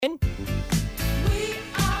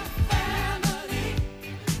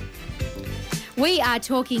We are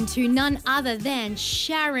talking to none other than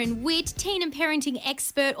Sharon Witt, teen and parenting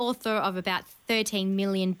expert, author of about 13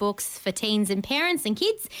 million books for teens and parents and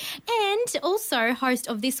kids, and also host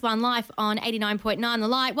of This One Life on 89.9 The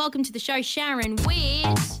Light. Welcome to the show, Sharon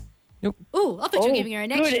Witt. Yep. Oh, I thought you were giving her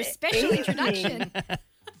an extra special introduction.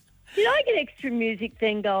 Did I get extra music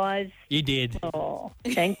then, guys? You did. Oh,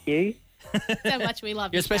 thank you. So much we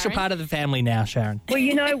love you, You're a special Sharon. part of the family now, Sharon. Well,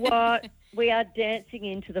 you know what? We are dancing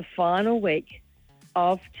into the final week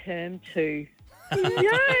of term 2. Yay!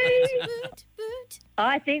 Boot, boot.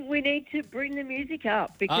 I think we need to bring the music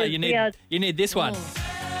up because Oh, you need this one.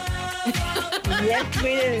 Yes,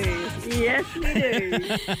 we do. Yes, we do.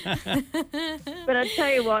 But I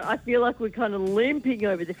tell you what, I feel like we're kind of limping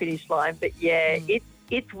over the finish line. But yeah,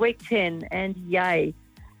 it's week 10, and yay,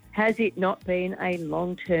 has it not been a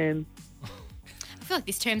long term? I feel like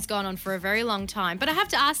this term's gone on for a very long time. But I have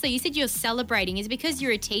to ask, though, you said you're celebrating. Is it because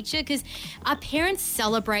you're a teacher? Because are parents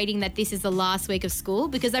celebrating that this is the last week of school?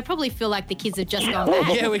 Because they probably feel like the kids have just gone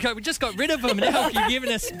back. Yeah, we just got rid of them. Now you're giving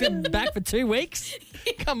us back for 2 weeks?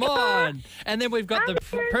 Come on. And then we've got the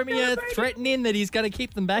Premier threatening that he's going to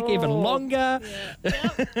keep them back even longer.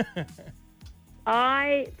 Yeah.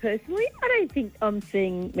 I don't think I'm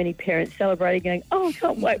seeing many parents celebrating going, oh, I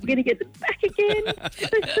can't wait, we're going to get them back again so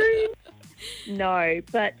soon. No,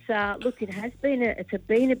 but look, it's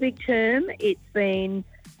been a big term. It's been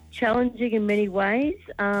challenging in many ways.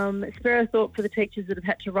 Spare a thought for the teachers that have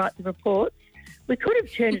had to write the reports. We could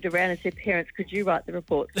have turned it around and said, parents, could you write the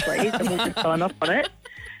reports, please? And we'll just sign off on it.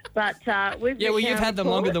 But you've had them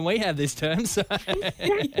longer than we have this term. So.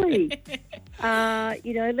 Exactly.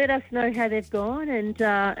 Let us know how they've gone,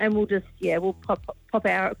 and we'll pop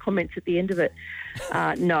our comments at the end of it.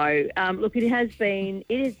 Look, it has been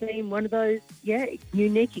one of those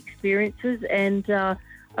unique experiences, and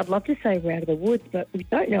I'd love to say we're out of the woods, but we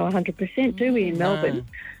don't know 100%, do we, in Melbourne?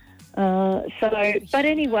 But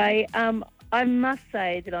anyway, I must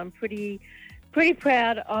say that I'm pretty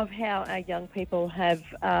proud of how our young people have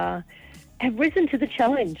risen to the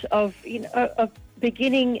challenge of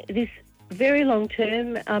beginning this very long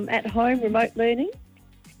term at home remote learning,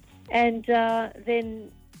 and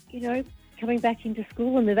then coming back into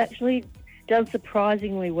school, and they've actually done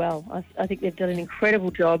surprisingly well. I think they've done an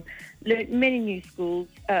incredible job, learnt many new skills,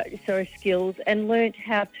 and learnt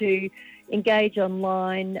how to engage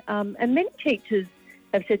online. And many teachers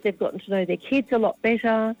have said they've gotten to know their kids a lot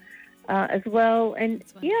better as well. And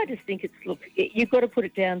I just think you've got to put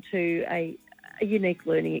it down to a unique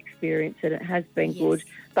learning experience, and it has been good.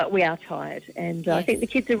 But we are tired, and I think the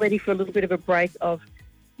kids are ready for a little bit of a break of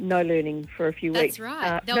no learning for a few weeks. That's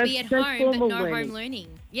right. They'll be at home, but no home learning.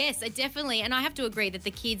 Yes, definitely. And I have to agree that the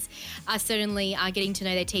kids are certainly getting to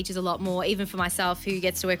know their teachers a lot more, even for myself, who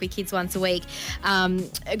gets to work with kids once a week.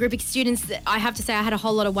 A group of students that I have to say I had a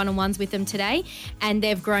whole lot of one-on-ones with them today, and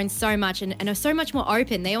they've grown so much and are so much more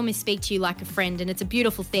open. They almost speak to you like a friend, and it's a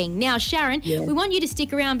beautiful thing. Now, Sharon, we want you to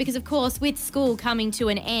stick around because, of course, with school coming to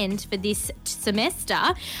an end for this semester,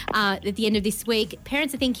 at the end of this week,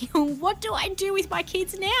 parents are thinking, what do I do with my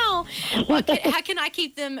kids now? How can I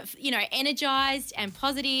keep them, energised and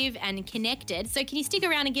positive and connected? So can you stick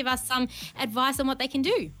around and give us some advice on what they can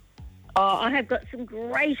do? Oh, I have got some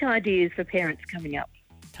great ideas for parents coming up.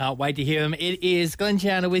 Can't wait to hear them. It is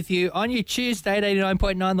Gianna with you on your Tuesday at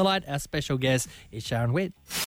 89.9 The Light. Our special guest is Sharon Witt.